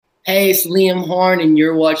Hey, it's Liam Horn, and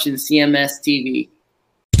you're watching CMS TV.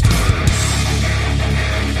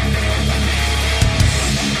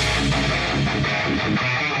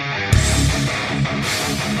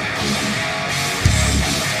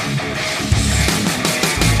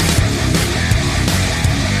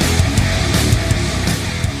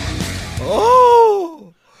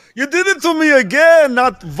 Oh, you did it to me again,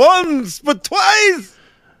 not once, but twice.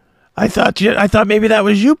 I thought maybe that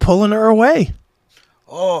was you pulling her away.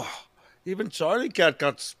 Oh, even Charlie Cat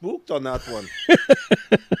got spooked on that one.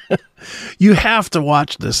 You have to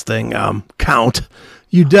watch this thing, Count.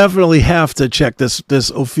 You definitely have to check this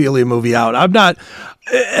Ophelia movie out. I'm not,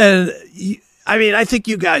 and I mean, I think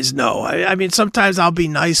you guys know. I mean, sometimes I'll be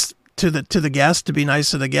nice to the guest, to be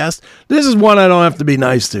nice to the guest. This is one I don't have to be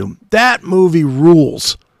nice to. That movie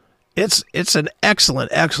rules. It's an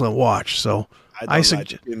excellent watch. So I don't like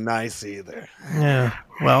to be nice either. Yeah,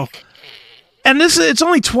 well, and it's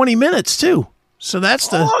only 20 minutes too. So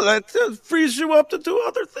that frees you up to do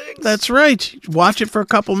other things. That's right. Watch it for a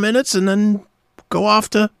couple minutes and then go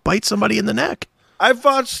off to bite somebody in the neck. I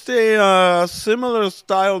watched a similar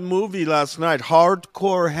style movie last night,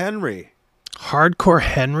 Hardcore Henry. Hardcore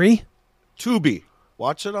Henry? Tubi.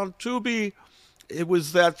 Watch it on Tubi. It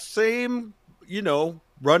was that same,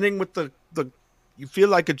 running with the you feel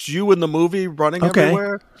like it's you in the movie running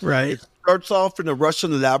everywhere. Right. It starts off in a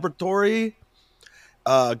Russian laboratory.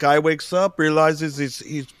 Guy wakes up, realizes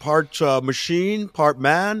he's part machine, part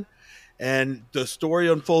man, and the story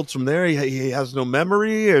unfolds from there. He has no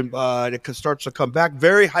memory, and it starts to come back.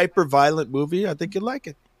 Very hyper-violent movie. I think you'd like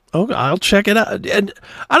it. Oh, I'll check it out. And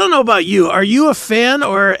I don't know about you. Are you a fan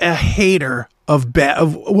or a hater of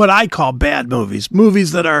what I call bad movies?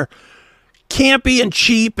 Movies that are campy and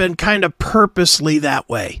cheap and kind of purposely that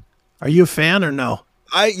way. Are you a fan or no?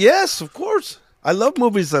 Yes, of course. I love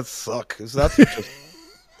movies that suck. That's just...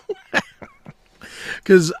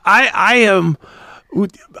 Because I am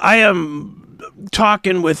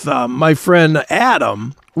talking with my friend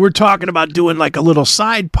Adam. We're talking about doing like a little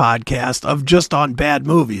side podcast of just on bad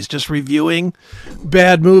movies, just reviewing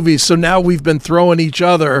bad movies. So now we've been throwing each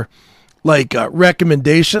other like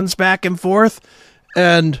recommendations back and forth,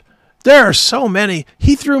 and there are so many.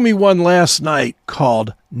 He threw me one last night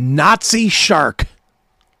called Nazi Shark.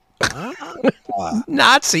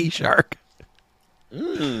 Nazi Shark.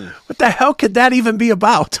 What the hell could that even be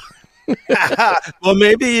about? Well,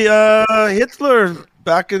 maybe Hitler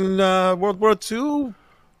back in World War II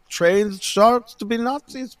trained sharks to be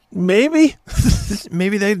Nazis. Maybe.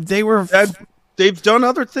 Maybe they were. They've done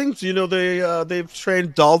other things. They've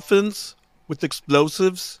trained dolphins with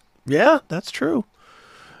explosives. Yeah, that's true.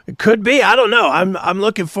 It could be. I don't know. I'm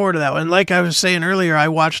looking forward to that one. Like I was saying earlier, I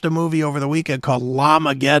watched a movie over the weekend called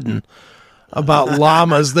Llamageddon about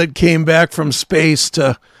llamas that came back from space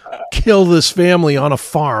to kill this family on a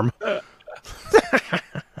farm.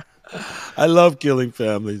 I love killing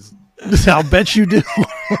families. I'll bet you do.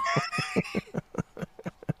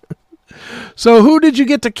 So who did you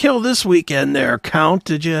get to kill this weekend there, Count?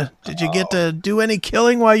 Did you get to do any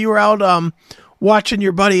killing while you were out watching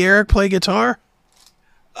your buddy Eric play guitar?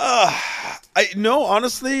 No,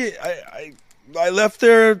 honestly, I left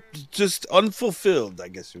there just unfulfilled, I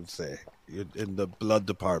guess you'd say, in the blood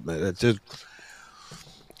department.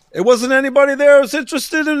 It wasn't anybody there who was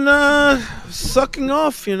interested in sucking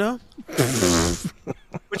off,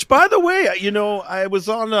 Which, by the way, I was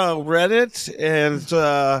on Reddit,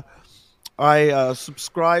 and I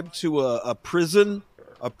subscribed to a prison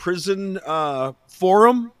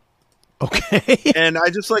forum. Okay. And I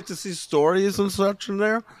just like to see stories and such in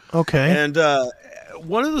there. Okay. And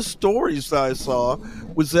one of the stories that I saw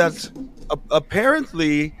was that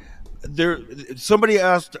apparently somebody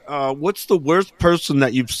asked, what's the worst person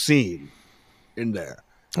that you've seen in there?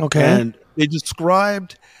 Okay. And they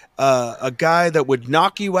described a guy that would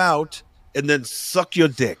knock you out and then suck your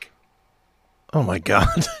dick. Oh, my God.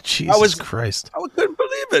 Jesus Christ. I couldn't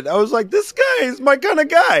believe it. I was like, this guy is my kind of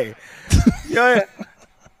guy. Yeah.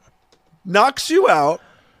 Knocks you out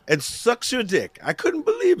and sucks your dick. I couldn't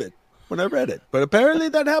believe it when I read it. But apparently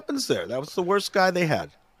that happens there. That was the worst guy they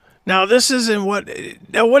had. Now, this is what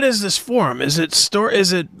is this forum? Is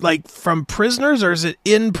it like from prisoners, or is it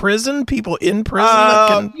in prison? People in prison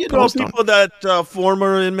that can post people that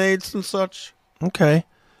former inmates and such. Okay.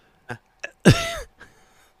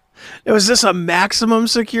 Was this a maximum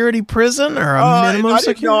security prison or a minimum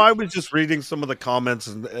security? No, I was just reading some of the comments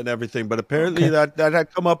and everything, but apparently that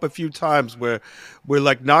had come up a few times where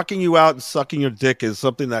like knocking you out and sucking your dick is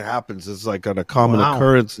something that happens. It's like a common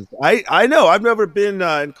occurrence. I know. I've never been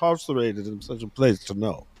incarcerated in such a place to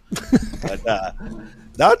know. But,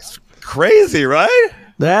 that's crazy, right?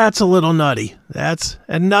 That's a little nutty.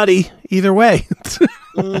 And nutty either way.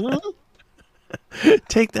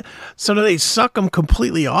 Take that. So do they suck them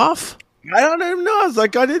completely off? I don't even know. It's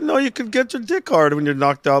like I didn't know you could get your dick hard when you're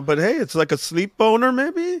knocked out. But hey, it's like a sleep boner,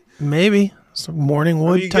 maybe. Maybe some morning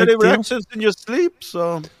wood you type get deal. erections in your sleep,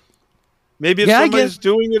 so maybe if somebody's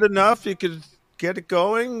doing it enough, you could get it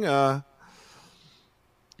going. Yeah,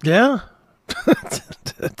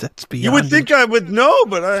 that's beyond. You would think I would know,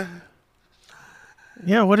 but I.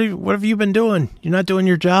 Yeah, what have you been doing? You're not doing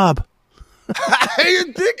your job. I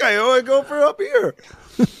didn't think I always go for up here.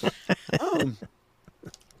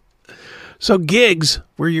 So gigs,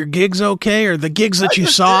 were your gigs okay, or the gigs that you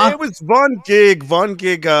saw? It was one gig.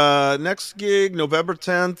 Next gig, November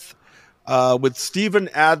 10th, with Steven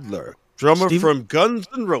Adler, drummer from Guns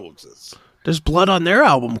N' Roses. There's blood on their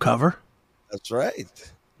album cover. That's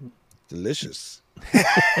right. Delicious.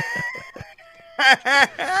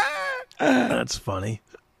 That's funny.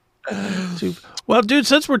 Well, dude,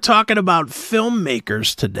 since we're talking about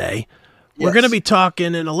filmmakers today, we're going to be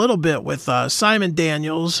talking in a little bit with Simon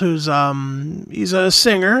Daniels, who's he's a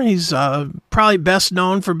singer. He's probably best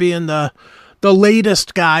known for being the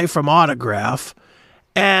latest guy from Autograph.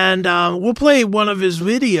 And we'll play one of his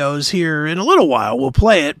videos here in a little while. We'll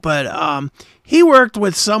play it, but he worked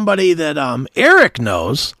with somebody that Eric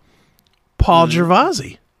knows, Paul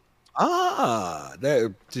Gervasi.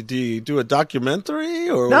 Did he do a documentary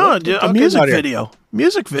or no? A music video.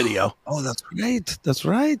 Music video. Oh, that's right. That's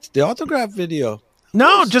right. The Autograph video.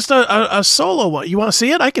 No, just a solo one. You want to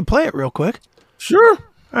see it? I can play it real quick. Sure.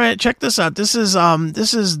 All right, check this out. This is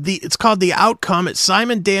it's called The Outcome. It's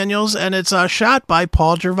Simon Daniels, and it's shot by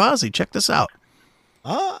Paul Gervasi. Check this out.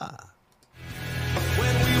 When we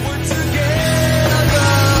were together,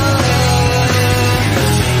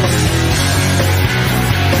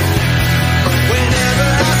 whenever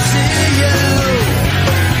I see you,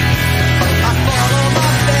 I follow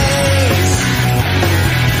my face,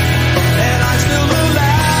 and I still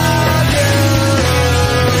love you.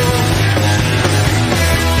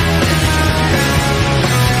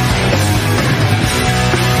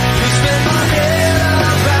 You spin my head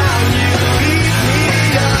around, you beat me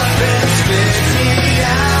up and spit me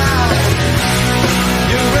out.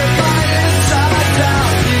 You rip my inside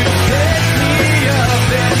out, you pick me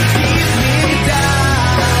up and keep me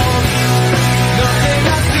down. Nothing I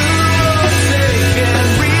do or say can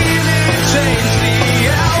really change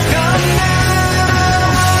the outcome now.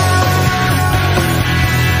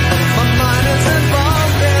 My mind is in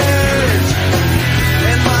bondage,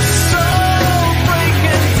 and my soul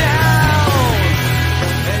breaking down.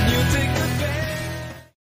 And you take the bait.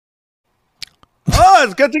 Oh,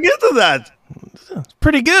 it's good to get to that.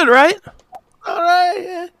 Pretty good, right? All right.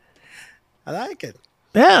 Yeah. I like it.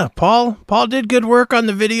 Yeah, Paul did good work on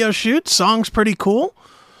the video shoot. Song's pretty cool.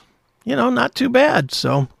 You know, not too bad.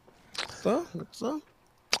 So, So.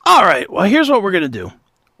 all right. Well, here's what we're gonna do.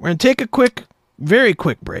 We're gonna take a very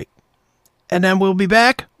quick break, and then we'll be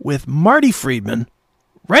back with Marty Friedman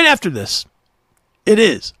right after this. It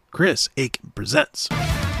is Chris Aiken Presents.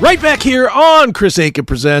 Right back here on Chris Aiken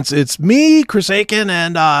Presents. It's me, Chris Aiken,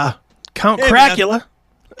 and Count Cracula.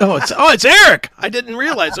 Oh, it's Eric. I didn't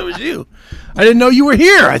realize it was you. I didn't know you were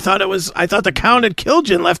here. I thought the Count had killed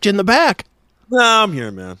you and left you in the back. No, I'm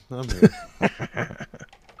here, man. I'm here.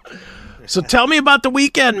 So tell me about the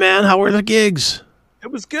weekend, man. How were the gigs?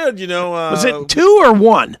 It was good, you know. Was it 2 or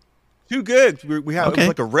 1? 2 gigs? We had Okay. it was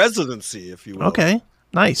like a residency, if you will. Okay,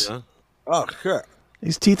 nice. Yeah. Oh, sure.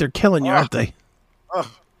 These teeth are killing you, aren't they?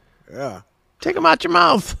 Yeah. Take them out your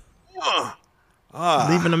mouth.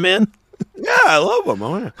 Leaving them in. Yeah, I love them.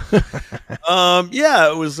 Oh, yeah.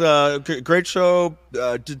 It was a great show.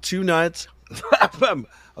 Did 2 nights.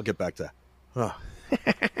 I'll get back to that. Oh,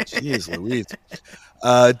 jeez Louise.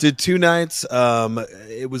 Did 2 nights.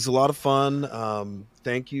 It was a lot of fun.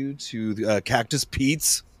 Thank you to Cactus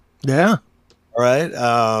Pete's. Yeah. All right.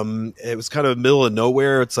 It was kind of middle of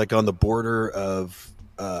nowhere. It's like on the border of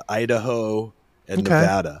Idaho and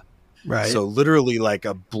Nevada. Right. So literally like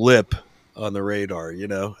a blip on the radar, you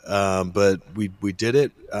know. But we did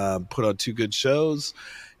it. Put on 2 good shows.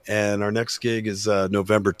 And our next gig is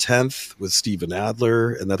November 10th with Steven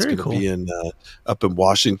Adler, and that's going to be in up in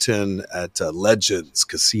Washington at Legends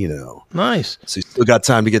Casino. Nice. So you still got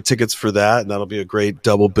time to get tickets for that, and that'll be a great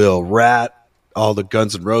double bill. Rat, all the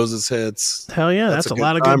Guns N' Roses hits. Hell yeah, that's a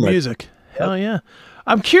lot of good good music. Hell yeah.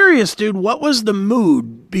 I'm curious, dude, what was the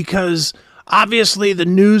mood? Because obviously the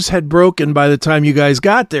news had broken by the time you guys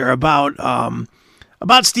got there about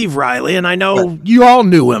Steve Riley, and I know you all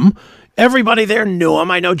knew him. Everybody there knew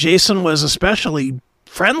him. I know Jason was especially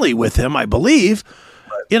friendly with him, I believe.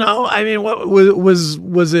 You know, I mean, what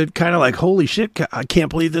was it kind of like, holy shit, I can't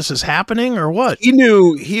believe this is happening, or what?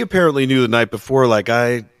 He apparently knew the night before. Like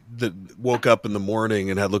woke up in the morning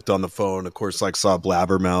and had looked on the phone, of course, like saw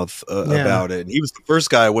Blabbermouth about it. And he was the first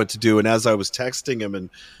guy I went to do. And as I was texting him and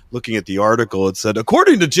looking at the article, it said,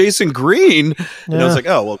 according to Jason Green. And I was like,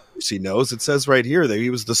 oh, well, of course he knows. It says right here that he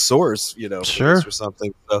was the source, you know, sure, or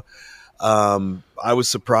something. So I was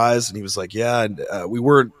surprised. And he was like, yeah. And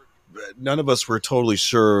none of us were totally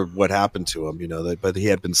sure what happened to him, you know, but he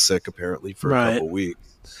had been sick apparently for a couple weeks.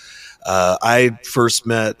 I first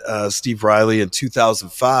met Steve Riley in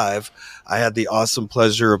 2005. I had the awesome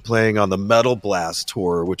pleasure of playing on the Metal Blast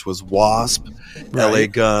tour, which was Wasp, LA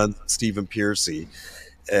Guns, Stephen Pearcy.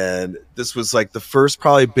 And this was like the first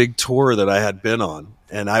probably big tour that I had been on.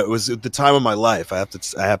 And it was at the time of my life, I have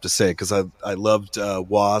to say, because I loved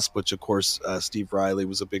Wasp, which of course Steve Riley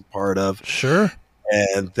was a big part of. Sure.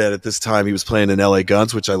 And then at this time he was playing in LA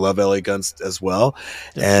Guns, which I love LA Guns as well.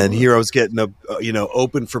 Definitely. And here I was getting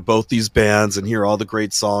open for both these bands and hear all the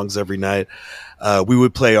great songs every night. We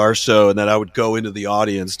would play our show and then I would go into the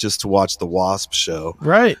audience just to watch the Wasp show.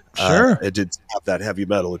 Right. Sure. It did have that heavy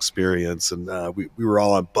metal experience. And we were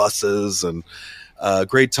all on buses and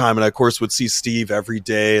great time. And I, of course, would see Steve every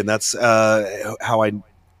day. And that's how I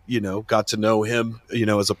got to know him,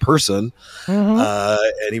 as a person.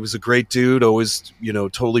 And he was a great dude, always,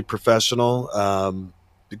 totally professional,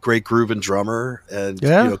 great grooving drummer, and,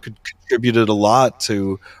 contributed a lot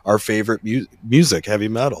to our favorite music, heavy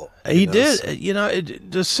metal. He did. So.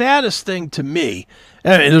 The saddest thing to me,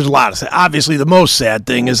 I mean, there's a lot of, obviously the most sad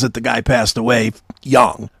thing is that the guy passed away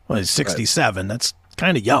young. Well, he's 67. Right. That's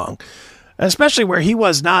kind of young, especially where he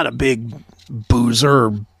was not a big boozer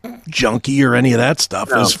or junkie or any of that stuff.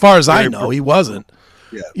 No, as far as I know, he wasn't.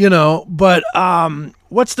 Yeah. But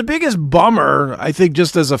what's the biggest bummer, I think,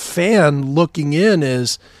 just as a fan looking in,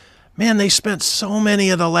 is, man, they spent so many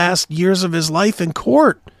of the last years of his life in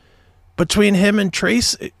court between him and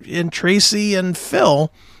Tracy and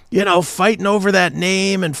Phil, fighting over that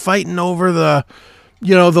name and fighting over the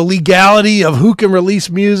legality of who can release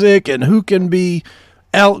music and who can be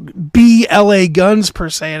LA Guns per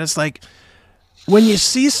se. And it's like, when you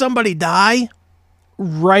see somebody die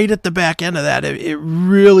right at the back end of that, it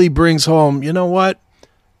really brings home, you know what?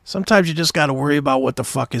 Sometimes you just got to worry about what the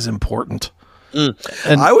fuck is important. And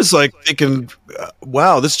I was like thinking,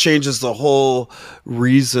 wow, this changes the whole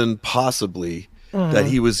reason possibly that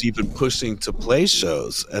he was even pushing to play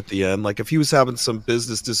shows at the end. Like if he was having some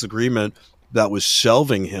business disagreement that was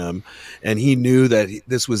shelving him and he knew that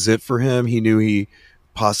this was it for him, he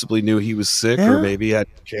possibly knew he was sick or maybe had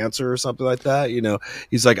cancer or something like that.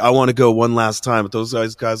 He's like, I want to go one last time. If those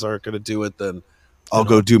guys aren't going to do it, then I'll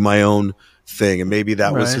go do my own thing. And maybe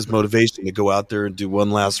that was his motivation to go out there and do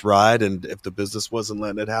one last ride. And if the business wasn't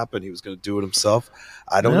letting it happen, he was going to do it himself.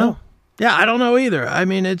 I don't know. Yeah, I don't know either. I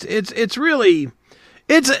mean, it's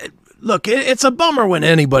a bummer when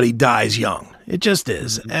anybody dies young. It just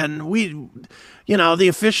is. And the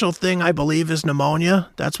official thing, I believe, is pneumonia.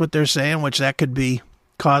 That's what they're saying, which that could be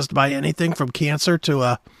caused by anything from cancer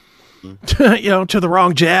to to the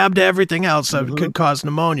wrong jab to everything else that could cause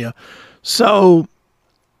pneumonia. So,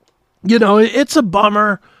 it's a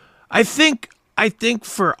bummer. I think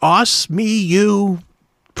for us, me, you,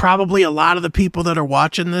 probably a lot of the people that are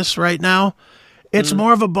watching this right now, it's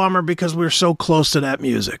more of a bummer because we're so close to that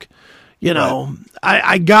music.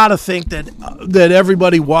 I gotta think that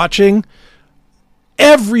everybody watching,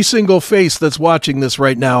 every single face that's watching this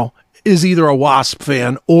right now is either a Wasp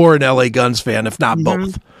fan or an LA Guns fan, if not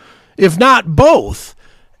both. If not both.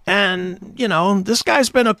 And, this guy's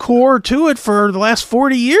been a core to it for the last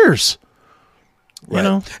 40 years.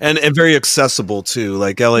 And very accessible too.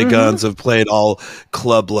 Like LA Guns have played all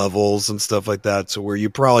club levels and stuff like that. So where you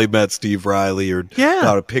probably met Steve Riley or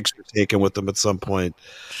got a picture taken with him at some point.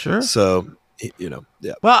 Sure. So,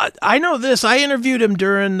 Well, I know this. I interviewed him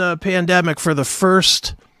during the pandemic for the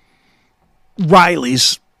first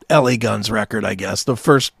Riley's LA Guns record, I guess. The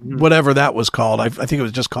first, whatever that was called. I think it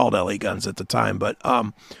was just called LA Guns at the time. But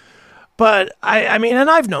I mean,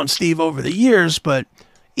 and I've known Steve over the years, but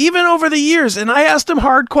even over the years, and I asked him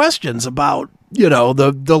hard questions about,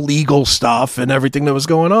 the legal stuff and everything that was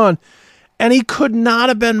going on. And he could not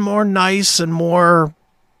have been more nice and more,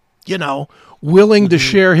 willing to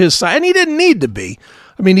share his side. And he didn't need to be.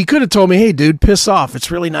 I mean, he could have told me, hey, dude, piss off.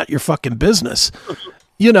 It's really not your fucking business.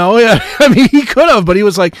 I mean, he could have, but he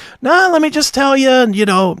was like, nah, let me just tell you,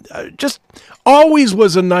 and, just always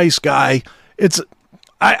was a nice guy.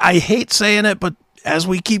 I hate saying it, but as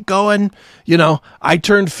we keep going, I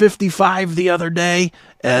turned 55 the other day,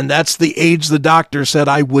 and that's the age the doctor said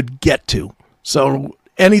I would get to. So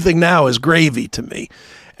anything now is gravy to me.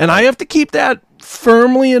 And I have to keep that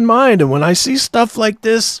firmly in mind. And when I see stuff like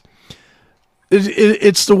this,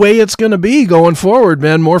 it's the way it's going to be going forward,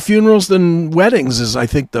 man. More funerals than weddings is, I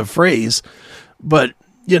think, the phrase. But,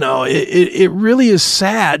 you know, it really is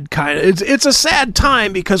sad, kind of. It's a sad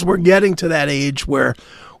time because we're getting to that age where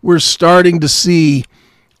we're starting to see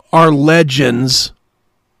our legends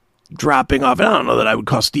dropping off. And I don't know that I would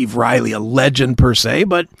call Steve Riley a legend per se,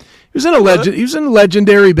 but he was in a legend. He was in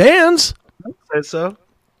legendary bands. I'd say so.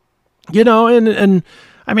 You know, and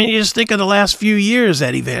I mean, you just think of the last few years,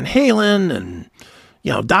 Eddie Van Halen and,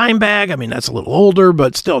 you know, Dimebag. I mean, that's a little older,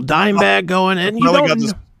 but still Dimebag going. And you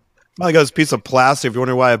I got this piece of plastic. If you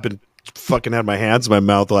wonder why I've been fucking had my hands in my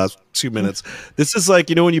mouth the last 2 minutes. This is like,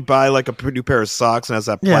 you know, when you buy like a new pair of socks and has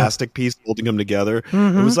that plastic piece holding them together.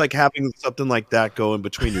 It was like having something like that going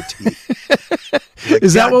between your teeth. Like,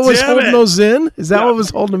 is that what was holding those in? Is that what was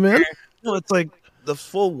holding them in? No, it's like the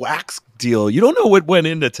full wax deal. You don't know what went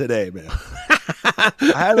into today, man. I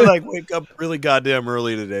had to like wake up really goddamn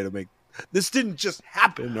early today to make this. Didn't just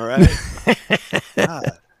happen, all right?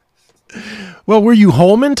 God. Well, were you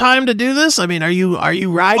home in time to do this? I mean, are you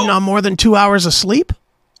riding on more than 2 hours of sleep?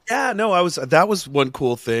 Yeah, no, that was one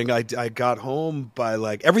cool thing. I got home by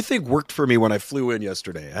like everything worked for me when I flew in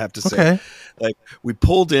yesterday, I have to say. Okay. Like we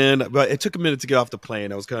pulled in, but it took a minute to get off the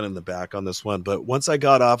plane. I was kind of in the back on this one, but once I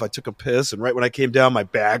got off, I took a piss, and right when I came down, my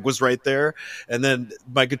bag was right there. And then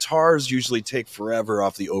my guitars usually take forever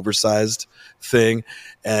off the oversized thing,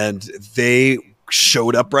 and they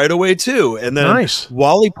showed up right away too. And then Nice.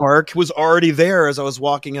 Wally Park was already there as I was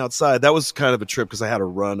walking outside. That was kind of a trip because I had to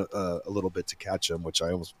run a little bit to catch him, which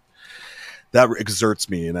that exerts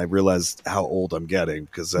me, and I realized how old I'm getting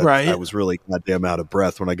because I was really goddamn out of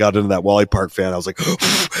breath when I got into that Wally Park fan. I was like,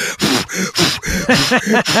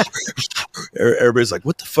 everybody's like,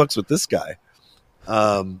 "What the fuck's with this guy?"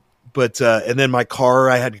 But and then my car,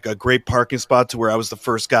 I had a great parking spot to where I was the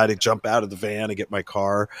first guy to jump out of the van and get my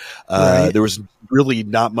car. There was really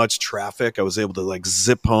not much traffic. I was able to like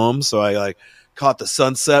zip home, so I like caught the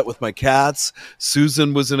sunset with my cats.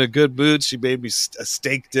 Susan was in a good mood. She made me a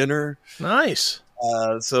steak dinner. Nice.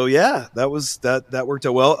 So yeah, that worked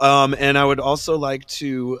out well. And I would also like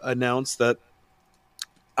to announce that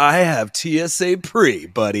I have TSA pre,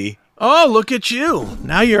 buddy. Oh, look at you!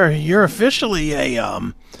 Now you're officially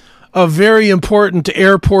a very important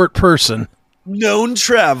airport person. Known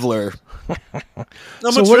traveler. I'm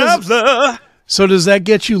So a what is- traveler. So does that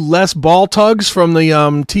get you less ball tugs from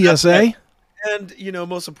the TSA? And, you know,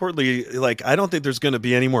 most importantly, like, I don't think there's going to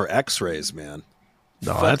be any more x-rays, man.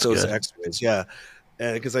 No, Fuck that's those good. x-rays, yeah.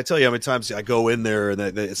 Because I tell you how many times I go in there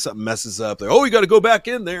and something messes up. Like, oh, you got to go back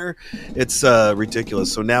in there. It's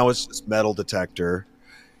ridiculous. So now it's just metal detector,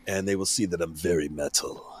 and they will see that I'm very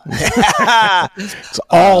metal. It's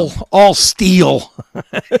all steel.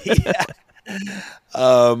 Yeah.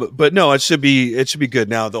 But no, it should be good.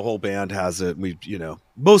 Now the whole band has it. We, you know,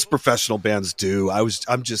 most professional bands do.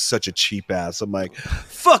 I'm just such a cheap ass. I'm like,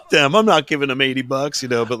 fuck them. I'm not giving them $80, you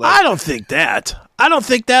know, but like, I don't think that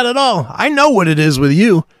at all. I know what it is with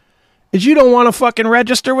you. Is you don't want to fucking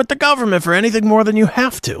register with the government for anything more than you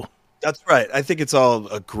have to. that's right. I think it's all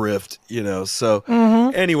a grift, you know? So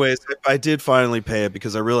anyways, I did finally pay it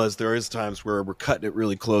because I realized there is times where we're cutting it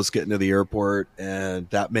really close getting to the airport, and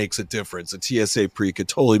that makes a difference. A TSA pre could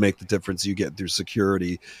totally make the difference. You get through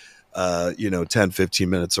security, 10, 15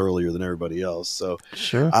 minutes earlier than everybody else. So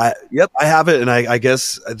Sure. I have it. And I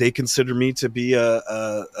guess they consider me to be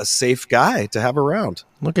a safe guy to have around.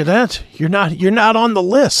 Look at that. You're not on the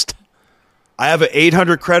list. I have an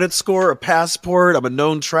 800 credit score, a passport. I'm a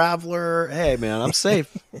known traveler. Hey man, I'm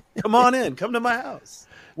safe. Come on in, come to my house.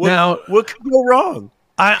 What could go wrong?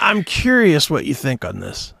 I'm curious what you think on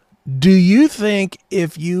this. Do you think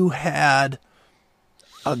if you had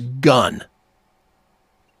a gun,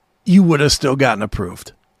 you would have still gotten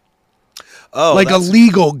approved? Oh, Like a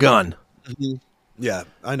legal gun. Yeah,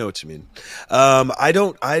 I know what you mean. I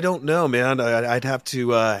don't know, man. I'd have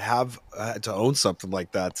to to own something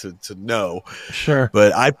like that to know. Sure.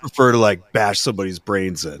 But I prefer to like bash somebody's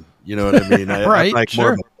brains in. You know what I mean? Right, I'm like sure.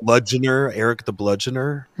 more of a bludgeoner, Eric the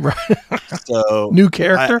Bludgeoner. Right. So New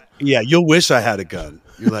character? yeah, you'll wish I had a gun.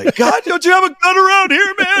 You're like, God, don't you have a gun around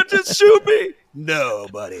here, man? Just shoot me. No,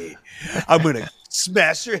 buddy. I'm gonna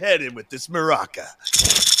smash your head in with this maraca.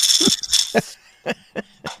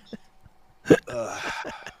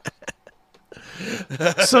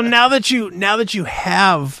 So now that you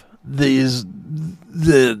have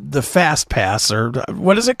the fast pass, or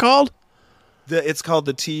what is it called? It's called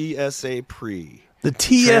the TSA pre. The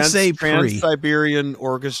TSA pre. Trans-Siberian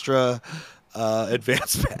Orchestra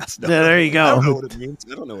advance pass. No, Yeah, there you go. I don't know what it means.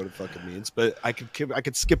 I don't know what it fucking means, but I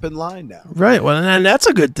could skip in line now. Right. Well, and that's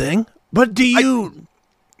a good thing. But do you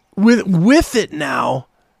with it now?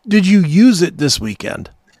 Did you use it this weekend?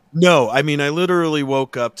 No, I mean, I literally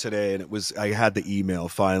woke up today and I had the email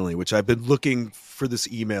finally, which I've been looking for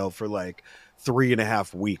this email for like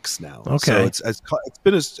 3.5 weeks now. Okay. So it's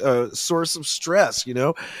been a source of stress, you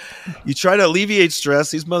know? You try to alleviate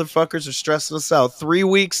stress. These motherfuckers are stressing us out. 3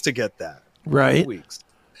 weeks to get that. Right. 3 weeks.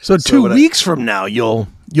 So 2 weeks from now, you'll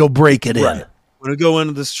break it in. Right. When I go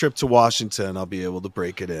into this trip to Washington, I'll be able to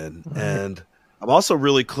break it in. Right. And I'm also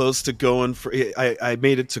really close to going for, I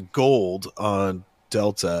made it to gold on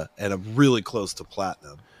Delta, and I'm really close to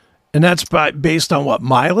platinum. And that's based on what,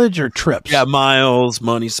 mileage or trips? Yeah, miles,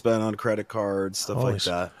 money spent on credit cards, stuff like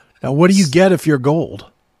that. Now, what do you get if you're gold?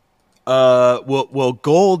 Well,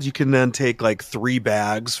 gold, you can then take like 3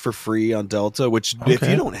 bags for free on Delta, which if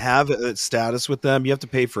you don't have a status with them, you have to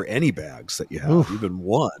pay for any bags that you have, even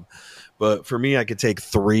one. But for me, I could take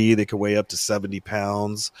 3. They could weigh up to 70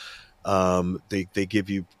 pounds. They give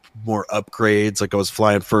you more upgrades. Like I was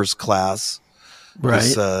flying first class.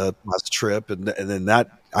 This last trip, and then that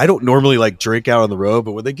I don't normally like drink out on the road,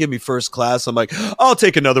 but when they give me first class, I'm like, I'll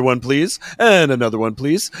take another one, please, and another one,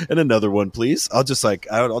 please, and another one, please. I'll just like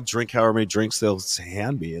I'll drink however many drinks they'll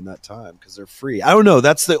hand me in that time because they're free. I don't know.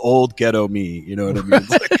 That's the old ghetto me. You know what I mean?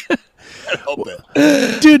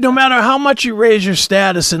 Like, dude. No matter how much you raise your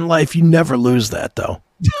status in life, you never lose that, though.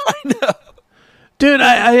 I know, dude.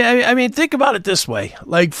 I mean, think about it this way.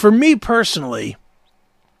 Like for me personally.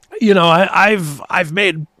 You know, I've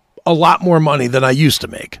made a lot more money than I used to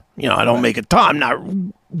make. You know, I don't make a ton. I'm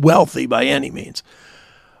not wealthy by any means.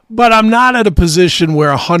 But I'm not at a position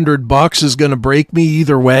where $100 is going to break me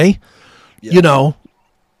either way. Yeah. You know.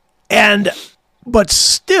 But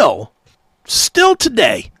still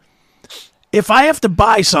today, if I have to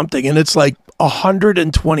buy something and it's like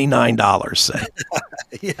 $129, say.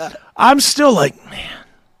 Yeah. I'm still like, man,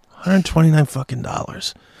 $129 fucking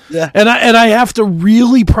dollars. Yeah. And I have to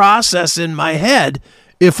really process in my head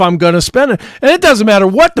if I'm going to spend it. And it doesn't matter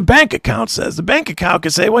what the bank account says. The bank account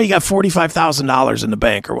can say, well, you got $45,000 in the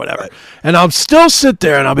bank or whatever. Right. And I'll still sit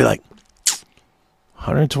there and I'll be like,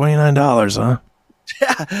 $129, huh?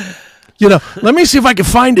 Yeah. You know, let me see if I can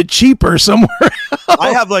find it cheaper somewhere else.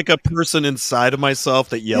 I have like a person inside of myself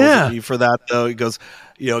that yells at me for that, though. He goes,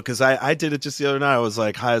 you know, because I did it just the other night. I was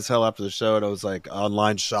like high as hell after the show, and I was like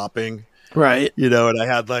online shopping. Right. You know, and I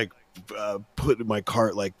had like put in my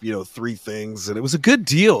cart like, you know, 3 things, and it was a good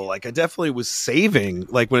deal. Like I definitely was saving,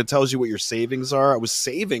 like when it tells you what your savings are, I was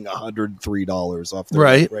saving $103 off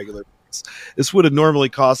the regular. This would have normally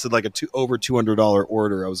costed like over $200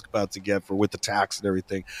 order I was about to get for with the tax and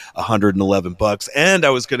everything, $111, and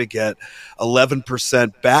I was going to get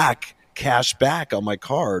 11% back, cash back on my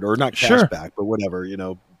card, or not cash back, but whatever, you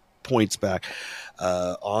know, points back.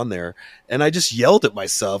 On there, and I just yelled at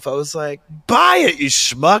myself. I was like, buy it, you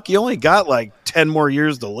schmuck, you only got like 10 more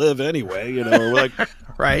years to live anyway, you know. Like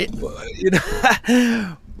right, you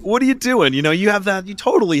know, what are you doing? You know, you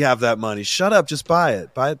totally have that money. Shut up, just buy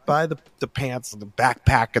it. Buy the pants and the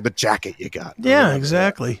backpack and the jacket you got. Yeah,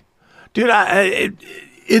 exactly. Dude,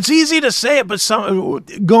 it's easy to say it, but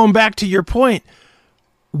going back to your point,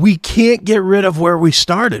 we can't get rid of where we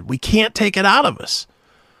started. We can't take it out of us.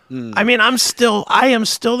 I mean, I am still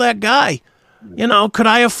that guy. You know, could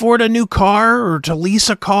I afford a new car or to lease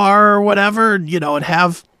a car or whatever, you know, and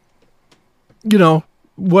have, you know,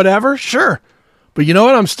 whatever? Sure. But you know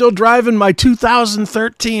what? I'm still driving my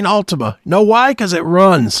 2013 Altima. Know why? Because it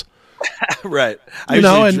runs. Right. I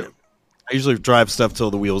usually drive stuff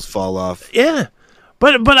till the wheels fall off. Yeah.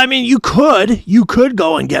 But I mean, you could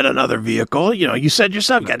go and get another vehicle. You know, you said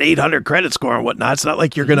yourself, you got 800 credit score and whatnot. It's not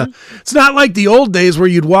like you're going to, it's not like the old days where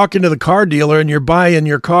you'd walk into the car dealer and you're buying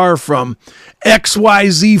your car from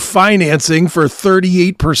XYZ financing for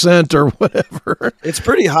 38% or whatever. It's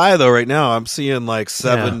pretty high though right now. I'm seeing like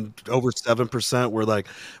over 7%, where like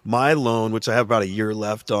my loan, which I have about a year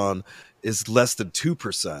left on, is less than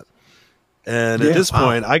 2%. And at this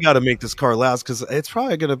point, I got to make this car last, because it's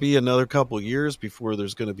probably going to be another couple of years before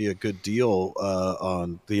there's going to be a good deal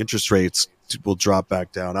on the interest rates will drop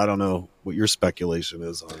back down. I don't know what your speculation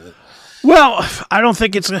is on it. Well, I don't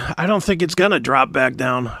think it's going to drop back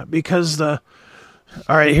down because all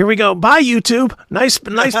right, here we go. Bye, YouTube. Nice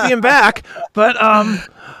being back. But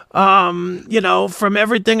you know, from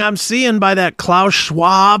everything I'm seeing by that Klaus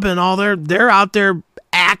Schwab and all they're out there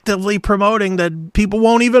actively promoting that people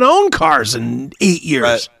won't even own cars in 8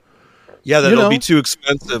 years. Yeah, You that'll know? be too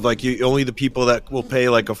expensive. Like only the people that will pay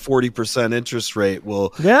like a 40% interest rate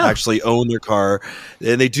will Yeah. actually own their car.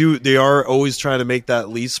 And they are always trying to make that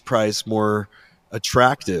lease price more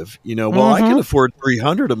attractive. Well, I can afford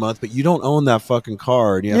 $300 a month, but you don't own that fucking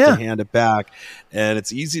car and you have Yeah. to hand it back. And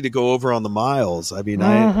it's easy to go over on the miles. I mean,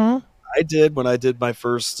 I did when I did my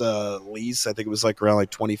first lease. I think it was like around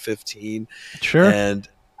like 2015. Sure. And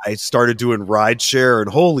I started doing ride share, and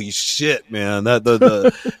holy shit, man! I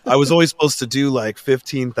was always supposed to do like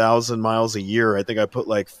 15,000 miles a year. I think I put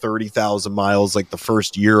like 30,000 miles like the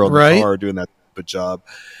first year on the car doing that stupid job,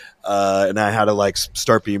 and I had to like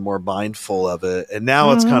start being more mindful of it. And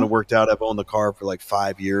now it's kind of worked out. I've owned the car for like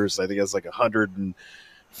 5 years. I think it's like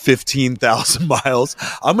 115,000 miles.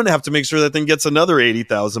 I'm gonna have to make sure that thing gets another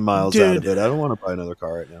 80,000 miles out of it. I don't want to buy another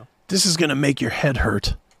car right now. This is going to make your head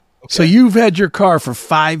hurt. Okay. So you've had your car for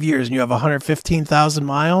 5 years and you have 115,000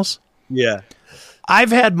 miles? Yeah.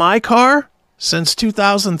 I've had my car since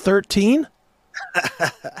 2013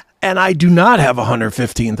 and I do not have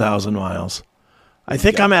 115,000 miles. I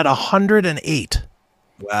think I'm at 108.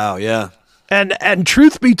 Wow, yeah. And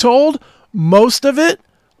truth be told, most of it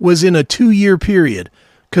was in a 2-year period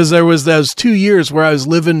because there was those 2 years where I was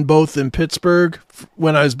living both in Pittsburgh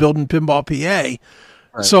when I was building Pinball PA.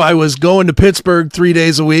 Right. So I was going to Pittsburgh 3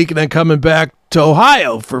 days a week and then coming back to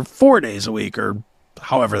Ohio for 4 days a week or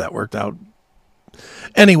however that worked out.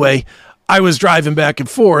 Anyway, I was driving back and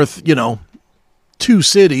forth, 2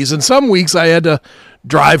 cities. And some weeks I had to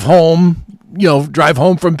drive home from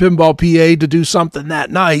Pinball PA to do something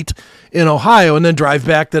that night in Ohio and then drive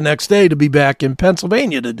back the next day to be back in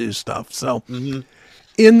Pennsylvania to do stuff. So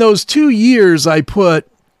in those 2 years, I put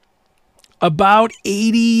about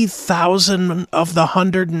 80,000 of the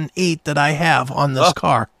 108 that I have on this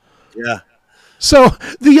car. Yeah. So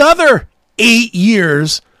the other 8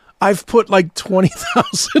 years, I've put like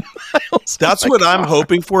 20,000 miles. That's what I'm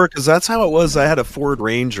hoping for, because that's how it was. I had a Ford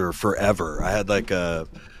Ranger forever. I had like a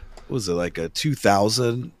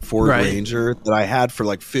 2000 Ford Ranger that I had for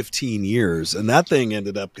like 15 years. And that thing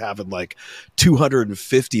ended up having like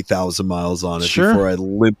 250,000 miles on it before I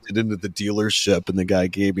limped it into the dealership. And the guy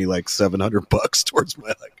gave me like $700 towards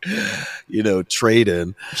my trade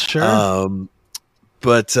in. Sure. I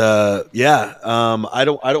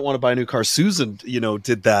don't want to buy a new car. Susan,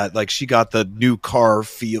 did that. Like she got the new car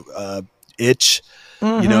itch.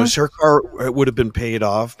 Her car would have been paid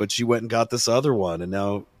off, but she went and got this other one, and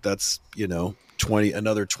now that's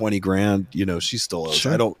another 20 grand. She still owes.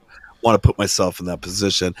 Sure. I don't want to put myself in that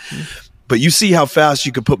position, but you see how fast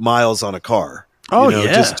you can put miles on a car.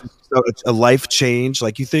 Just a life change.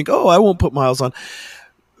 Like you think, I won't put miles on.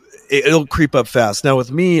 It'll creep up fast. Now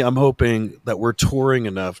with me, I'm hoping that we're touring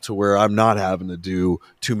enough to where I'm not having to do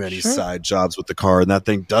too many side jobs with the car, and that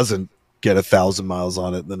thing doesn't get 1,000 miles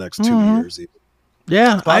on it in the next 2 years. Even.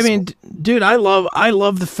 Yeah, I mean, dude, I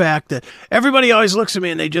love the fact that everybody always looks at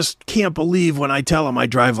me and they just can't believe when I tell them I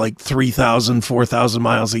drive like 3,000, 4,000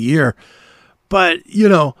 miles a year. But,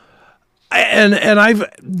 this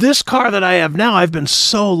car that I have now, I've been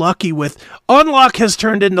so lucky with. Unluck has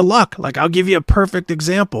turned into luck. Like, I'll give you a perfect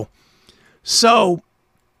example. So,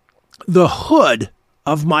 the hood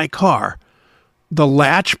of my car, the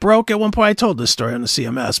latch broke at one point. I told this story on the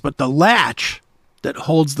CMS, but the latch that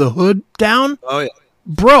holds the hood down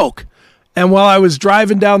broke. And while I was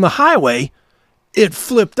driving down the highway, it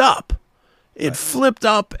flipped up. It flipped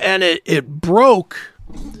up and it broke.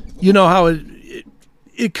 You know how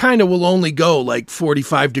it kind of will only go like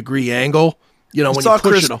 45-degree angle. When you push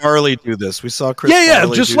Chris it. Farley do this. We saw Chris. Yeah,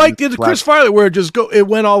 Farley just like Chris Farley, where it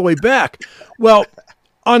went all the way back. Well,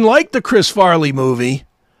 unlike the Chris Farley movie,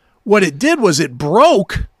 what it did was it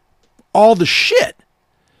broke all the shit.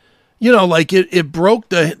 Like it broke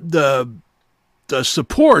the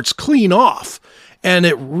supports clean off, and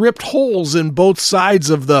it ripped holes in both sides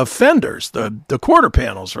of the fenders, the quarter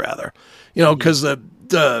panels rather. Because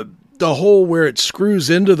the hole where it screws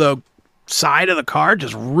into the side of the car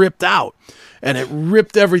just ripped out, and it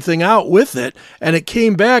ripped everything out with it, and it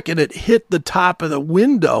came back and it hit the top of the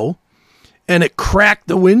window, and it cracked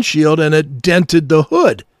the windshield and it dented the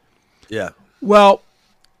hood. Yeah. Well,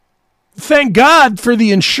 thank God for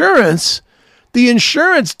the insurance. The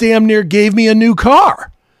insurance damn near gave me a new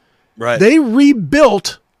car. Right. They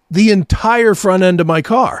rebuilt the entire front end of my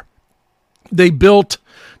car. They rebuilt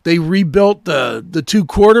the 2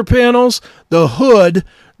 quarter panels, the hood,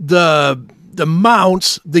 the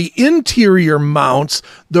mounts, the interior mounts,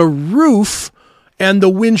 the roof, and the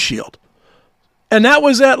windshield. And that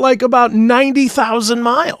was at like about 90,000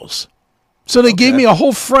 miles. So they gave me a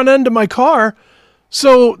whole front end of my car.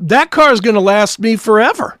 So that car is going to last me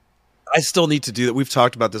forever. I still need to do that. We've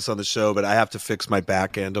talked about this on the show, but I have to fix my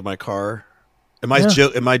back end of my car. Am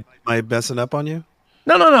I messing up on you?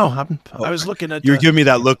 No. I was looking at. You're giving me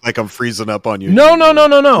that look like I'm freezing up on you. No.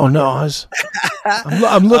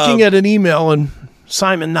 I'm looking at an email and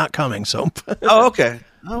Simon not coming. So. Oh, okay.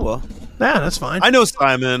 Oh well. Yeah, that's fine. I know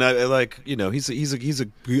Simon. I like, he's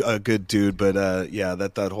a good dude, but yeah,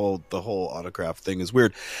 the whole autograph thing is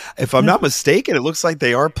weird. If I'm not mistaken, it looks like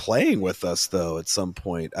they are playing with us though at some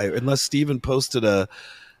point. Unless Steven posted a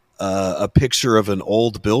picture of an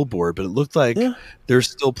old billboard, but it looked like they're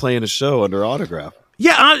still playing a show under autograph.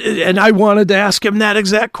 Yeah, and I wanted to ask him that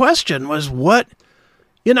exact question: was what,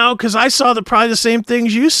 because I saw probably the same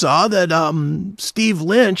things you saw, that Steve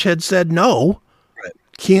Lynch had said no.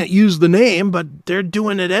 Can't use the name, but they're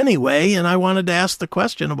doing it anyway. And I wanted to ask the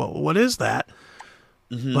question about what is that?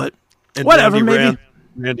 Mm-hmm. But and whatever,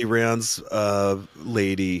 Randy Rand's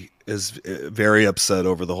lady is very upset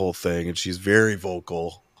over the whole thing, and she's very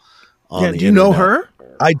vocal. Do you know her?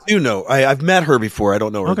 I do know. I've met her before. I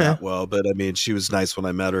don't know her that well, but I mean, she was nice when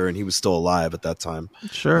I met her, and he was still alive at that time.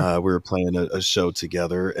 Sure. We were playing a show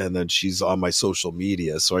together, and then she's on my social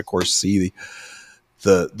media, so I of course see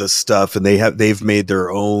the stuff, and they've made their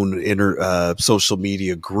own social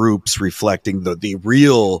media groups reflecting the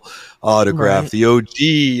real autograph, the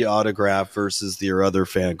OG autograph versus the other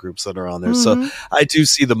fan groups that are on there. So I do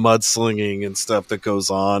see the mudslinging and stuff that goes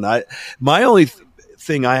on. My only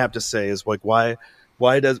thing I have to say is like, why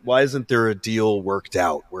isn't there a deal worked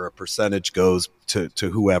out where a percentage goes to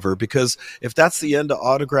whoever? Because if that's the end of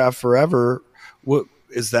Autograph Forever, what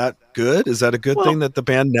is that good? Is that a good thing that the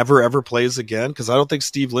band never ever plays again? Because I don't think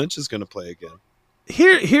Steve Lynch is going to play again.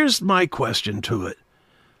 Here's my question to it.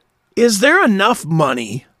 Is there enough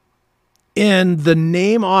money in the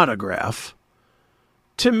name Autograph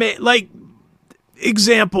to make, like,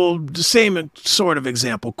 same sort of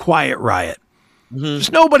example, Quiet Riot?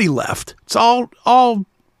 There's nobody left. It's all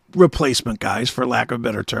replacement guys, for lack of a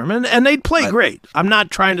better term, and they'd play great. I'm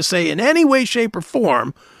not trying to say in any way, shape, or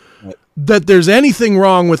form that there's anything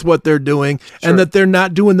wrong with what they're doing and that they're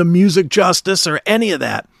not doing the music justice or any of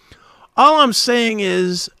that. All I'm saying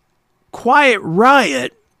is Quiet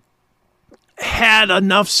Riot had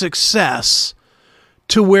enough success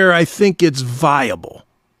to where I think it's viable.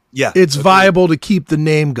 Yeah. It's viable to keep the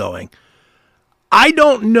name going. I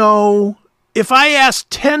don't know if I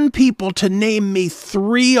asked 10 people to name me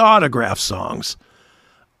 3 Autograph songs,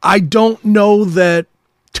 I don't know that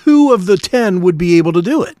 2 of the 10 would be able to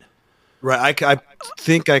do it. Right. I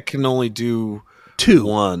think I can only do 2.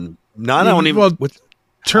 1. Not only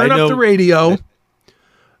Turn Up the Radio.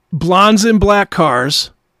 Blondes in Black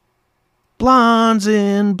Cars. Blondes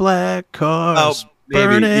in Black Cars.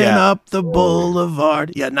 Burning up the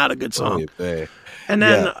boulevard. Yeah, not a good song. And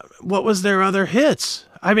then what was their other hits?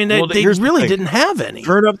 I mean, they really didn't have any.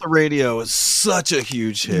 Turn Up the Radio is such a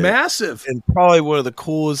huge hit. Massive. And probably one of the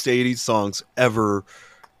coolest 80s songs ever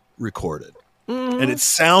recorded. And it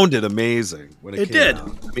sounded amazing when it came out. I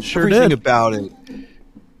mean, everything about it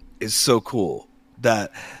is so cool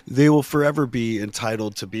that they will forever be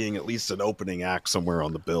entitled to being at least an opening act somewhere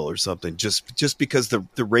on the bill or something. Just because the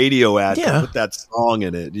radio ad put that song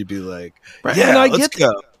in it, you'd be like, let's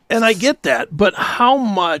go. And I get that, but how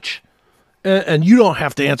much? And you don't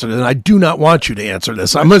have to answer this. And I do not want you to answer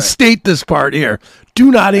this. I'm going to state this part here.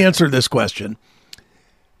 Do not answer this question.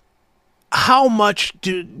 How much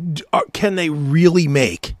can they really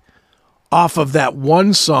make off of that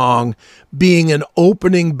one song being an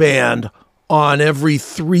opening band on every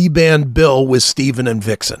 3-band bill with Steven and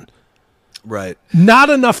Vixen? Right. Not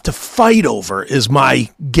enough to fight over is my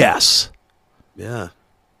guess. Yeah.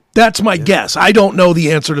 That's my guess. I don't know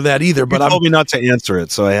the answer to that either. But you told me not to answer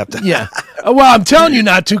it, so I have to. Yeah. Well, I'm telling you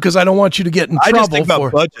not to because I don't want you to get in trouble. I just think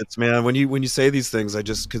about budgets, man. When you say these things, I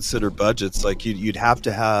just consider budgets. Like you'd have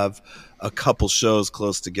to have a couple shows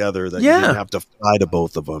close together that you didn't have to fly to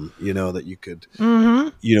both of them. You know, that you could,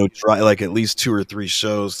 try like at least 2 or 3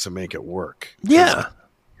 shows to make it work. Yeah.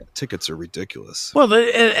 Tickets are ridiculous. Well,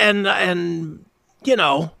 and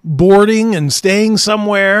boarding and staying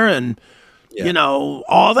somewhere and.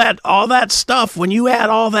 All that stuff, when you add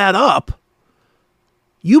all that up,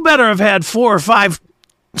 you better have had 4 or 5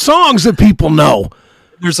 songs that people know.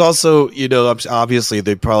 There's also, obviously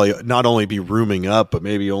they'd probably not only be rooming up, but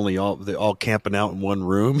maybe they all camping out in one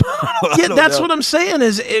room. That's what I'm saying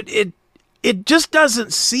is it just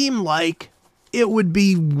doesn't seem like it would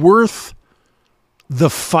be worth the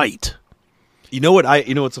fight. You know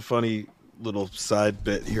what's a funny little side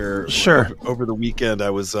bit here? Sure. Over the weekend, I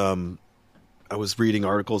was reading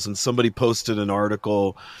articles, and somebody posted an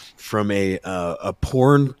article from a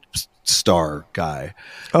porn star guy.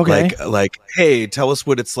 Okay. Like, hey, tell us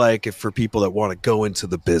what it's like if for people that want to go into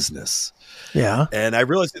the business. Yeah. And I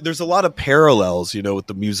realized there's a lot of parallels, with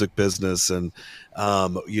the music business and,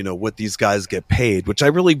 what these guys get paid, which I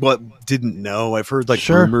really didn't know. I've heard like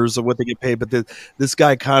rumors of what they get paid, but this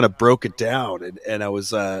guy kind of broke it down, and I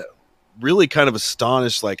was really kind of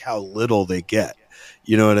astonished, like how little they get.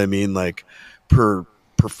 You know what I mean? Like per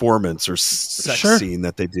performance or sex scene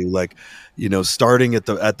that they do, like, starting at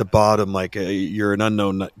the bottom, like you're an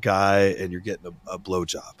unknown guy and you're getting a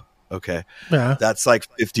blowjob. Okay. Yeah. That's like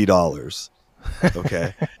 $50.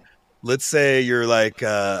 Okay. Let's say you're like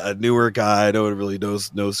a newer guy. No one really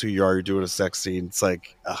knows who you are. You're doing a sex scene. It's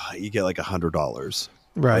like you get like $100,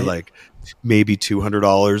 right? Or like maybe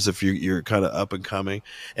 $200 if you're kind of up and coming.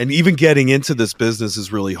 And even getting into this business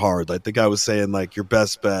is really hard. Like the guy was saying, like your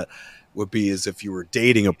best bet would be is if you were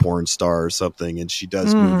dating a porn star or something, and she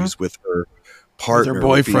does movies with her partner, with her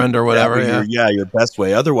boyfriend or whatever. Your best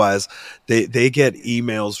way. Otherwise, they get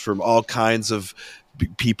emails from all kinds of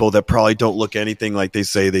people that probably don't look anything like they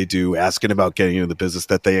say they do, asking about getting into the business,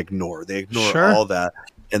 that they ignore. They ignore all that,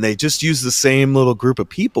 and they just use the same little group of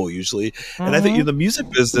people usually. And I think the music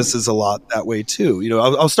business is a lot that way too.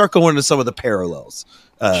 I'll start going into some of the parallels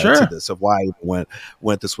to this of why it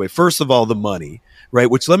went this way. First of all, the money, right?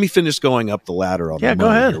 Which let me finish going up the ladder on the money. Go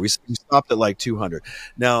ahead. Here. We stopped at like 200.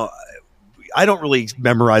 Now, I don't really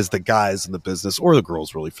memorize the guys in the business, or the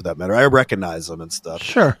girls really for that matter. I recognize them and stuff.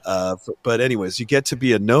 Sure. But anyways, you get to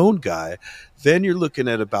be a known guy, then you're looking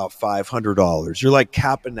at about $500. You're like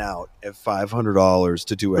capping out at $500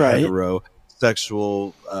 to do a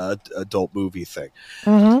heterosexual adult movie thing.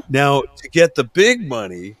 Now, to get the big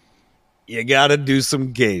money, you got to do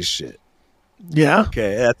some gay shit. Yeah.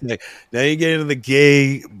 Okay. Now you get into the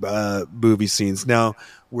gay movie scenes. Now,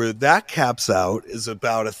 where that caps out is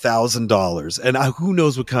about $1,000, and who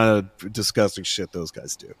knows what kind of disgusting shit those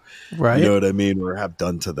guys do, right? You know what I mean, or have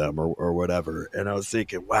done to them, or whatever. And I was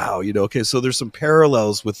thinking, wow, okay, so there's some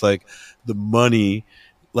parallels with like the money.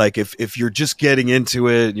 Like if you're just getting into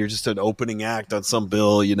it, and you're just an opening act on some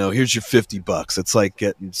bill, here's your $50. It's like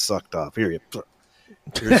getting sucked off. Here's your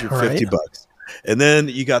 $50. And then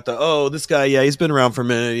you got this guy, he's been around for a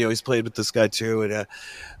minute, he's played with this guy too, and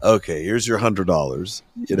okay, here's your $100,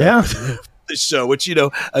 the show, which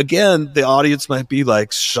again, the audience might be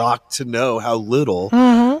like shocked to know how little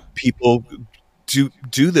people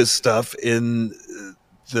do this stuff in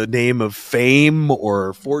the name of fame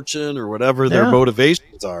or fortune or whatever their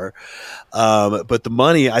motivations are. But the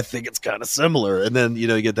money, I think it's kind of similar. And then,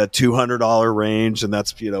 you get that $200 range, and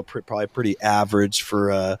that's, probably pretty average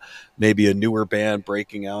for maybe a newer band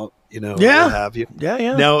breaking out, what have you.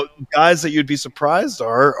 Yeah. Now, guys that you'd be surprised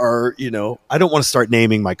are, I don't want to start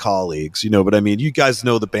naming my colleagues, but I mean, you guys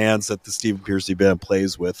know the bands that the Stephen Pearcy band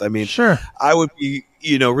plays with. I mean, sure. I would be,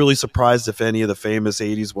 really surprised if any of the famous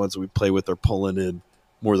 80s ones that we play with are pulling in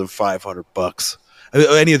more than $500.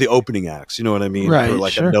 Any of the opening acts, you know what I mean? Right, or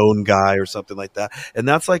like a known guy or something like that. And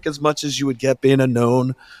that's like as much as you would get being a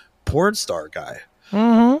known porn star guy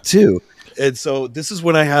too. And so this is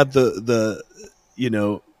when I had the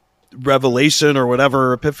revelation or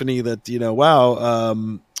whatever epiphany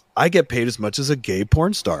that, I get paid as much as a gay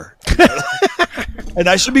porn star. And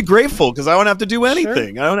I should be grateful because I don't have to do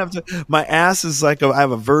anything. Sure. I don't have to. My ass is like I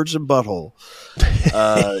have a virgin butthole,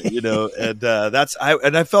 and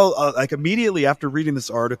I felt like immediately after reading this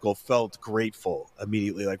article, felt grateful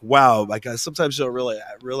immediately. Like, wow, like I sometimes don't really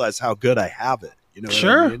realize how good I have it. You know, what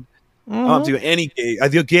I mean? I don't do any gay.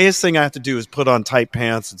 The gayest thing I have to do is put on tight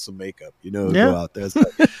pants and some makeup. Go out there.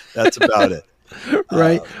 That's about it.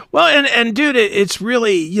 Right. Well, and dude, it's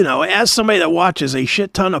really, as somebody that watches a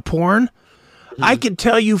shit ton of porn, I can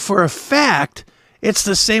tell you for a fact it's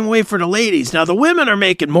the same way for the ladies. Now, the women are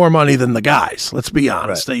making more money than the guys. Let's be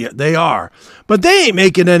honest. Right. They are. But they ain't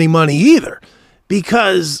making any money either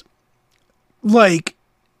because, like,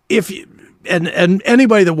 if you, and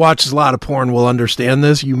anybody that watches a lot of porn will understand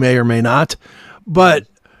this. You may or may not. But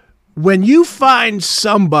when you find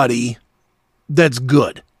somebody that's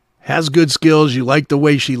good, has good skills, you like the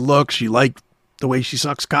way she looks, you like the way she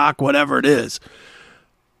sucks cock, whatever it is,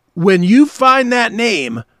 when you find that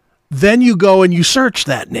name, then you go and you search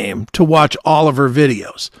that name to watch all of her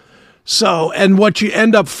videos. So, and what you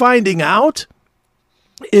end up finding out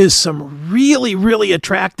is some really, really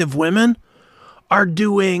attractive women are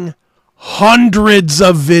doing hundreds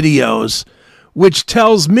of videos, which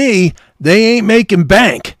tells me they ain't making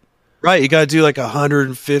bank. Right, you got to do like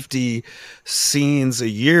 150 scenes a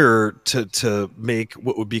year to make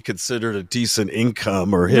what would be considered a decent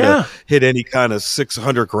income, or hit any kind of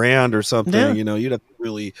 600 grand or something. Yeah. You know, you'd have to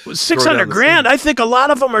really 600 grand. I think a lot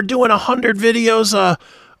of them are doing 100 videos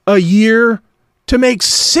a year to make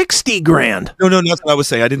 60 grand. No, that's what I was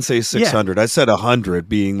saying. I didn't say 600. I said 100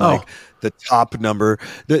 being like the top number.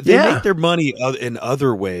 They make their money in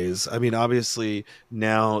other ways. I mean, obviously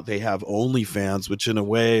now they have OnlyFans, which in a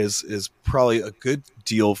way is probably a good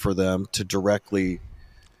deal for them to directly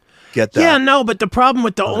get that. Yeah, no, but the problem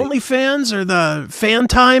with the OnlyFans or the Fan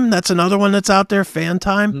Time, that's another one that's out there, Fan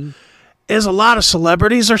Time, is a lot of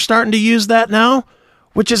celebrities are starting to use that now,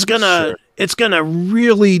 which is it's gonna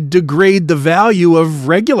really degrade the value of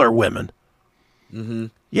regular women. Mm-hmm.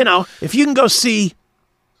 You know, if you can go see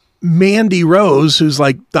Mandy Rose, who's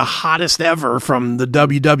like the hottest ever from the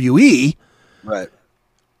WWE, right?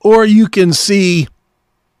 Or you can see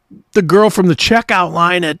the girl from the checkout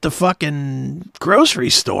line at the fucking grocery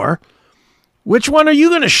store. Which one are you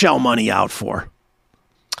going to shell money out for?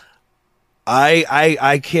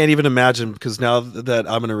 I can't even imagine, because now that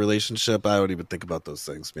I'm in a relationship, I don't even think about those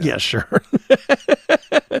things, man. Yeah, sure.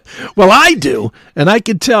 Well, I do, and I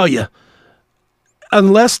can tell you,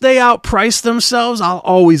 unless they outprice themselves, I'll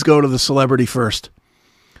always go to the celebrity first.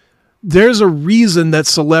 There's a reason that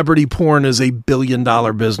celebrity porn is a $1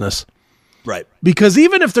 billion business. Right. Because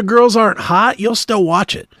even if the girls aren't hot, you'll still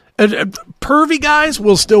watch it. And pervy guys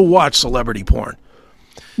will still watch celebrity porn,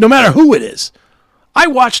 no matter who it is. I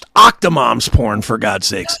watched Octomom's porn, for God's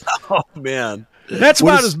sakes. Oh, man. That's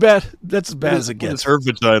about as bad. That's as bad as it What gets. does her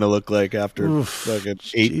vagina look like after fucking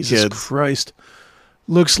 8 Jesus kids? Christ.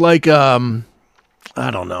 Looks like, I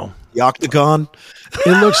don't know. The octagon?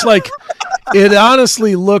 It looks like, it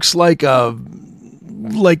honestly looks like a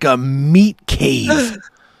meat cave.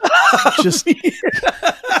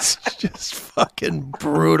 It's just fucking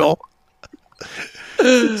brutal.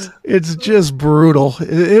 It's just brutal.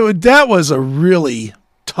 That was a really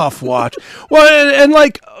tough watch. Well, and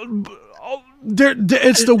like,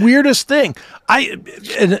 it's the weirdest thing.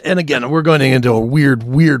 And again, we're going into a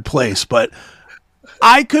weird place, but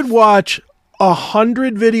I could watch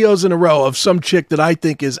 100 videos in a row of some chick that I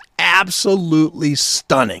think is absolutely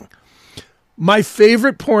stunning. My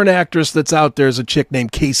favorite porn actress that's out there is a chick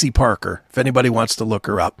named Casey Parker, if anybody wants to look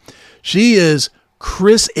her up. She is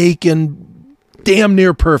Chris Aiken, damn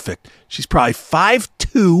near perfect. She's probably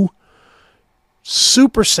 5'2",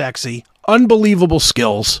 super sexy, unbelievable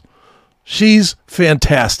skills. She's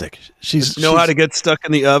fantastic. She's how to get stuck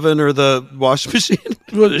in the oven or the washing machine?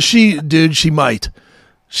 Well, she might.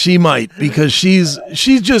 She might, because she's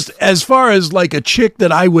just, as far as like a chick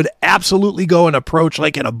that I would absolutely go and approach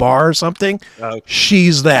like in a bar or something,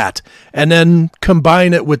 she's that. And then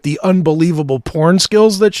combine it with the unbelievable porn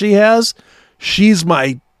skills that she has, she's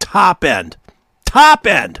my top end.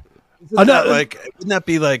 Wouldn't that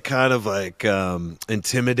be like kind of like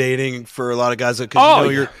intimidating for a lot of guys? Because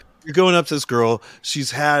you're going up to this girl,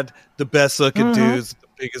 she's had the best looking dudes,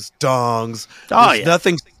 biggest dongs. There's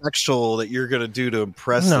nothing sexual that you're gonna do to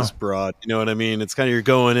impress this broad. You know what I mean? It's kind of, you're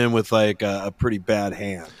going in with like a pretty bad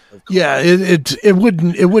hand. Yeah, it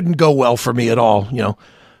wouldn't go well for me at all. You know,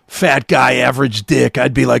 fat guy, average dick.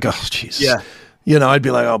 I'd be like, oh Jesus. Yeah. You know, I'd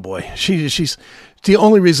be like, oh boy, she's the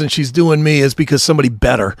only reason she's doing me is because somebody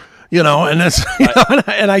better. You know, and that's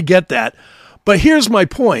and I get that. But here's my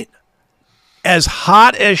point: as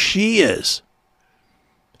hot as she is,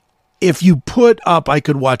 if you put up, I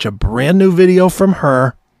could watch a brand new video from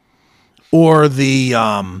her, or the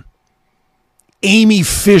Amy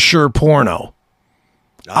Fisher porno.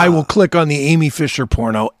 I will click on the Amy Fisher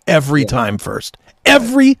porno every time first.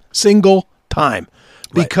 Every single time.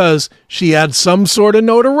 Because she had some sort of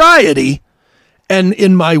notoriety, and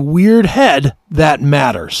in my weird head, that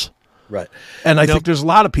matters. Right. And I think there's a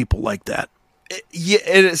lot of people like that. Yeah,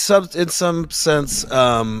 in some sense,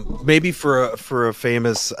 maybe for a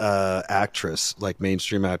famous actress, like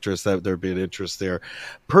mainstream actress, that there'd be an interest there.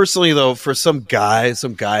 Personally, though, for some guy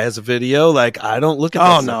has a video, like I don't look at.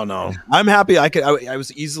 Oh no! I'm happy. I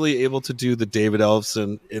was easily able to do the David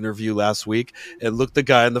Ellefson interview last week and look the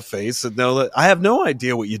guy in the face and know that I have no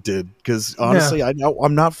idea what you did, because honestly, I know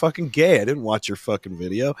I'm not fucking gay. I didn't watch your fucking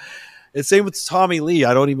video. And same with Tommy Lee.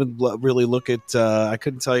 I don't even really look at. I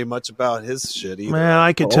couldn't tell you much about his shit either. Man,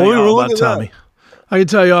 I could tell you all about Tommy. I can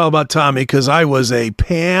tell you all about Tommy because I was a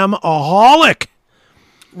Pam-aholic.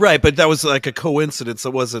 Right, but that was like a coincidence.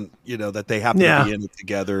 It wasn't, that they happened to be in it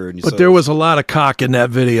together. But there was a lot of cock in that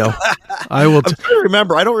video. I'm trying to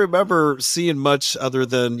remember. I don't remember seeing much other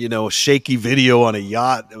than, a shaky video on a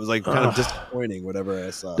yacht. It was like kind of disappointing, whatever I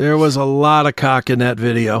saw. There was a lot of cock in that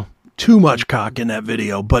video. too much cock in that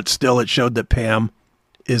video, but still it showed that Pam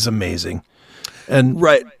is amazing. And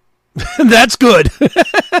Right. that's good.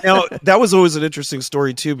 Now, that was always an interesting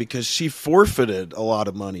story, too, because she forfeited a lot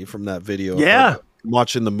of money from that video. Yeah.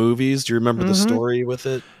 Watching the movies. Do you remember the story with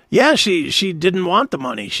it? Yeah, she didn't want the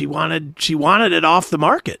money. She wanted it off the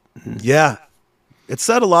market. Yeah. It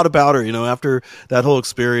said a lot about her, after that whole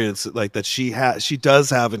experience, like that she does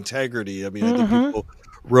have integrity. I mean, I think people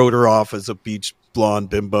wrote her off as a beach blonde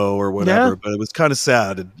bimbo or whatever, Yeah. but it was kind of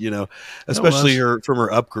sad, especially from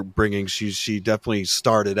her upbringing. She definitely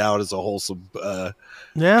started out as a wholesome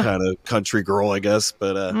Yeah. kind of country girl, I guess,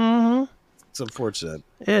 but it's unfortunate.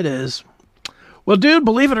 It is. Well, dude,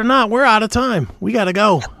 believe it or not, we're out of time. We got to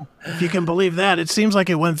go. If you can believe that. It seems like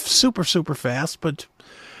it went super, super fast, but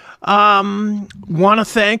want to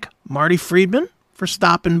thank Marty Friedman for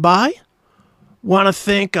stopping by. Want to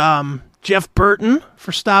thank Jeff Burton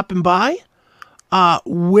for stopping by.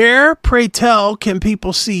 Where, pray tell, can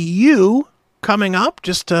people see you coming up,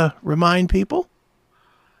 just to remind people?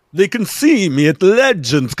 They can see me at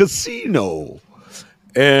Legends Casino,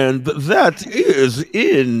 and that is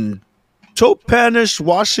in Toppenish,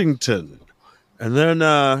 Washington. And then,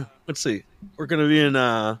 let's see, we're going to be in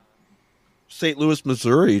St. Louis,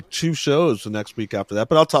 Missouri, 2 shows the next week after that,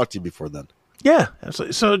 but I'll talk to you before then. Yeah,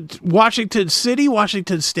 absolutely. So Washington City,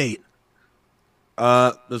 Washington State?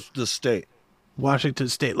 The state. Washington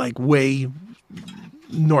State, like way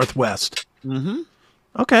northwest. Mm-hmm.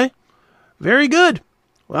 Okay. Very good.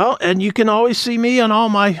 Well, and you can always see me on all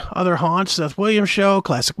my other haunts, Seth Williams Show,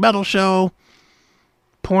 Classic Metal Show,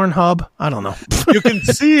 Pornhub. I don't know. You can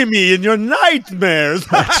see me in your nightmares.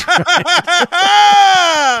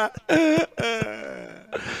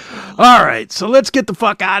 All right, so let's get the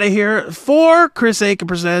fuck out of here. For Chris Aiken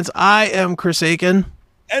Presents, I am Chris Aiken.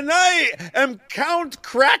 And I am Count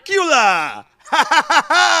Cracula.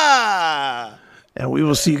 And we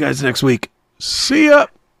will see you guys next week. See ya.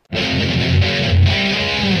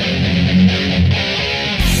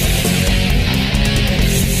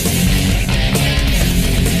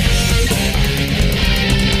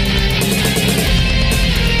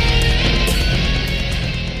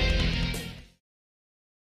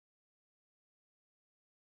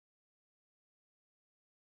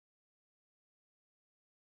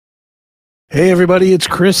 Hey everybody, it's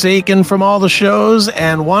Chris Aiken from all the shows,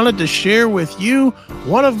 and wanted to share with you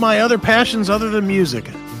one of my other passions other than music.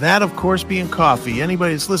 That, of course, being coffee.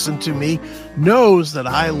 Anybody that's listened to me knows that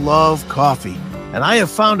I love coffee. And I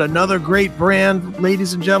have found another great brand,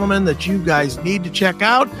 ladies and gentlemen, that you guys need to check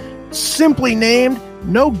out. Simply named,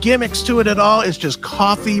 no gimmicks to it at all. It's just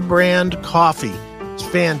Coffee Brand Coffee. It's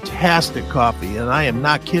fantastic coffee, and I am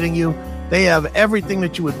not kidding you. They have everything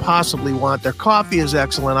that you would possibly want. Their coffee is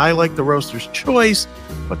excellent. I like the Roaster's Choice,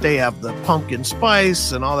 but they have the pumpkin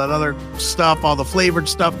spice and all that other stuff, all the flavored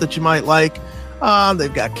stuff that you might like.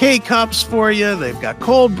 They've got K-Cups for you. They've got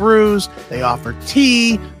cold brews. They offer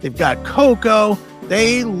tea. They've got cocoa.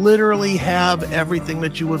 They literally have everything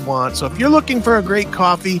that you would want. So if you're looking for a great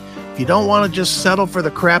coffee, if you don't want to just settle for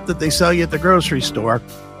the crap that they sell you at the grocery store,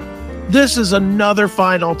 this is another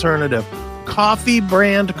fine alternative. Coffee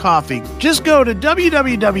Brand Coffee. Just go to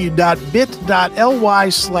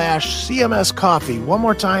www.bit.ly/CMS Coffee. One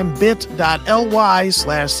more time,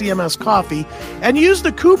 bit.ly/CMS Coffee, and use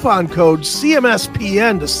the coupon code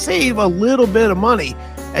CMSPN to save a little bit of money.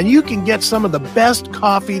 And you can get some of the best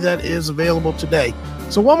coffee that is available today.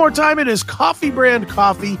 So one more time, it is Coffee Brand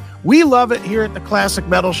Coffee. We love it here at the Classic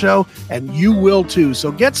Metal Show, and you will too.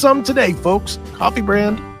 So get some today, folks. Coffee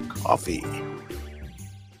Brand Coffee.